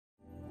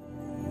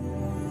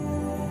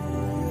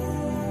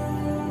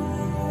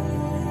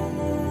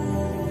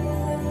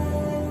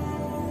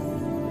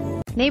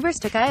Neighbours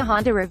Takaya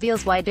Honda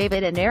reveals why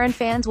David and Erin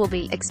fans will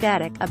be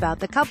ecstatic about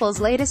the couple's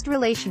latest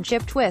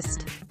relationship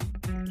twist.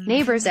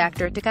 Neighbours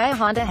actor Takaya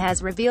Honda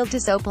has revealed to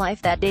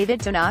Soaplife that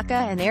David Tanaka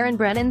and Erin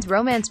Brennan's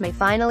romance may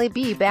finally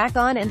be back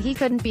on, and he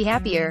couldn't be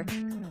happier.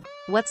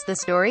 What's the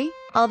story?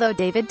 Although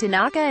David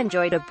Tanaka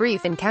enjoyed a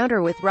brief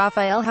encounter with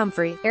Rafael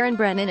Humphrey, Erin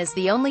Brennan is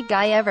the only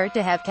guy ever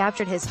to have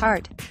captured his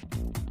heart.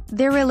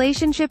 Their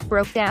relationship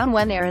broke down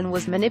when Erin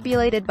was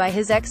manipulated by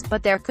his ex,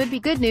 but there could be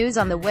good news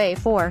on the way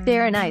for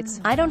Erin-ites.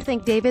 I don't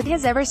think David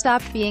has ever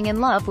stopped being in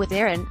love with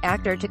Erin,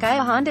 actor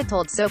Takaya Honda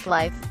told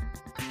Soaplife.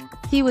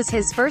 He was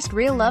his first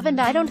real love,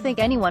 and I don't think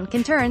anyone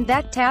can turn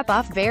that tap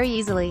off very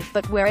easily,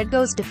 but where it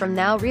goes to from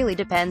now really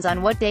depends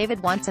on what David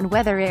wants and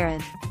whether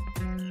Erin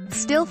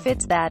still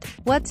fits that.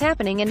 What's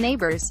happening in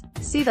Neighbours?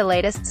 See the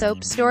latest soap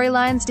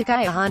storylines.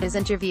 Takaya Honda's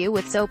interview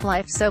with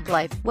Soaplife.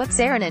 Soaplife, what's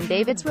Erin and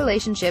David's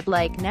relationship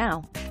like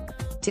now?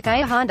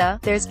 Takaya Honda,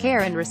 there's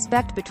care and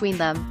respect between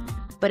them.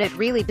 But it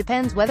really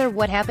depends whether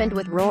what happened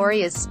with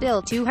Rory is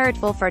still too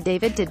hurtful for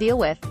David to deal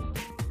with.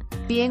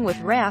 Being with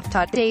Raf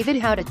taught David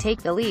how to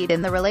take the lead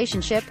in the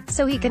relationship,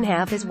 so he can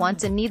have his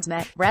wants and needs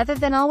met, rather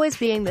than always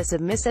being the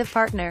submissive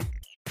partner.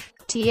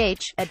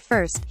 At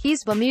first,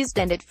 he's bemused,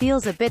 and it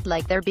feels a bit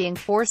like they're being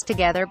forced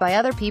together by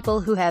other people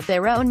who have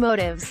their own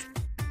motives.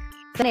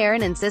 Then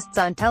Erin insists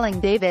on telling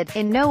David,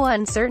 in no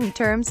uncertain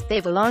terms,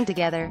 they belong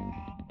together.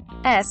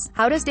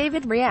 How does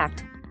David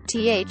react?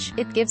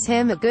 It gives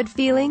him a good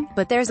feeling,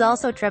 but there's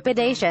also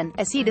trepidation,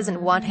 as he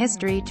doesn't want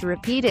history to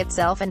repeat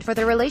itself and for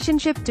the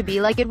relationship to be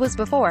like it was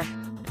before.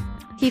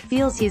 He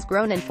feels he's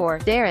grown, and for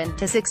Erin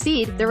to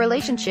succeed, the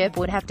relationship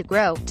would have to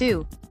grow,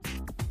 too.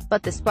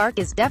 But the spark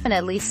is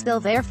definitely still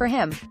there for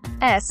him.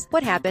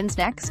 What happens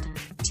next?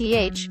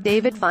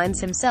 David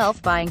finds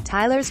himself buying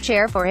Tyler's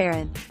chair for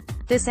Erin.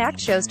 This act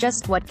shows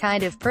just what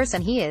kind of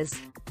person he is.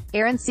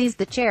 Erin sees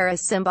the chair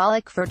as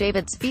symbolic for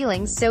David's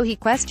feelings, so he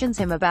questions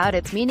him about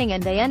its meaning,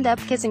 and they end up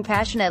kissing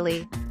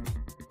passionately.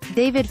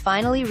 David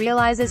finally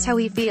realizes how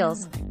he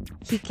feels.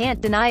 He can't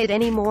deny it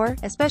anymore,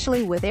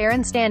 especially with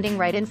Erin standing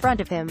right in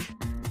front of him.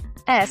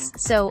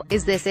 So,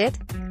 is this it?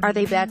 Are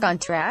they back on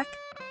track?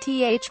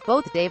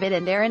 Both David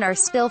and Erin are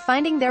still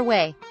finding their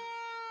way.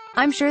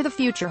 I'm sure the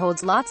future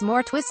holds lots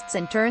more twists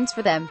and turns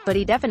for them, but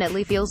he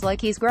definitely feels like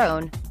he's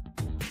grown.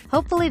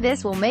 Hopefully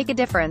this will make a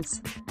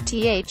difference.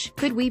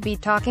 Could we be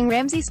talking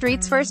Ramsay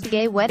Street's first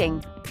gay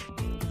wedding?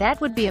 That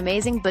would be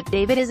amazing, but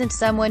David isn't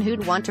someone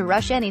who'd want to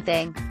rush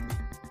anything.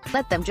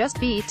 Let them just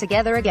be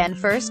together again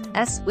first.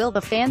 Will the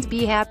fans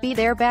be happy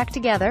they're back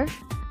together?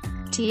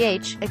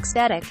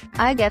 Ecstatic.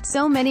 I get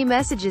so many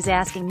messages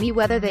asking me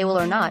whether they will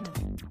or not.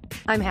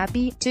 I'm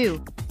happy,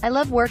 too. I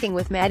love working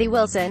with Maddie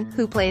Wilson,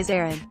 who plays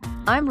Erin.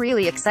 I'm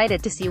really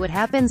excited to see what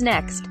happens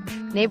next.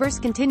 Neighbours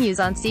continues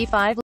on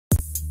C5.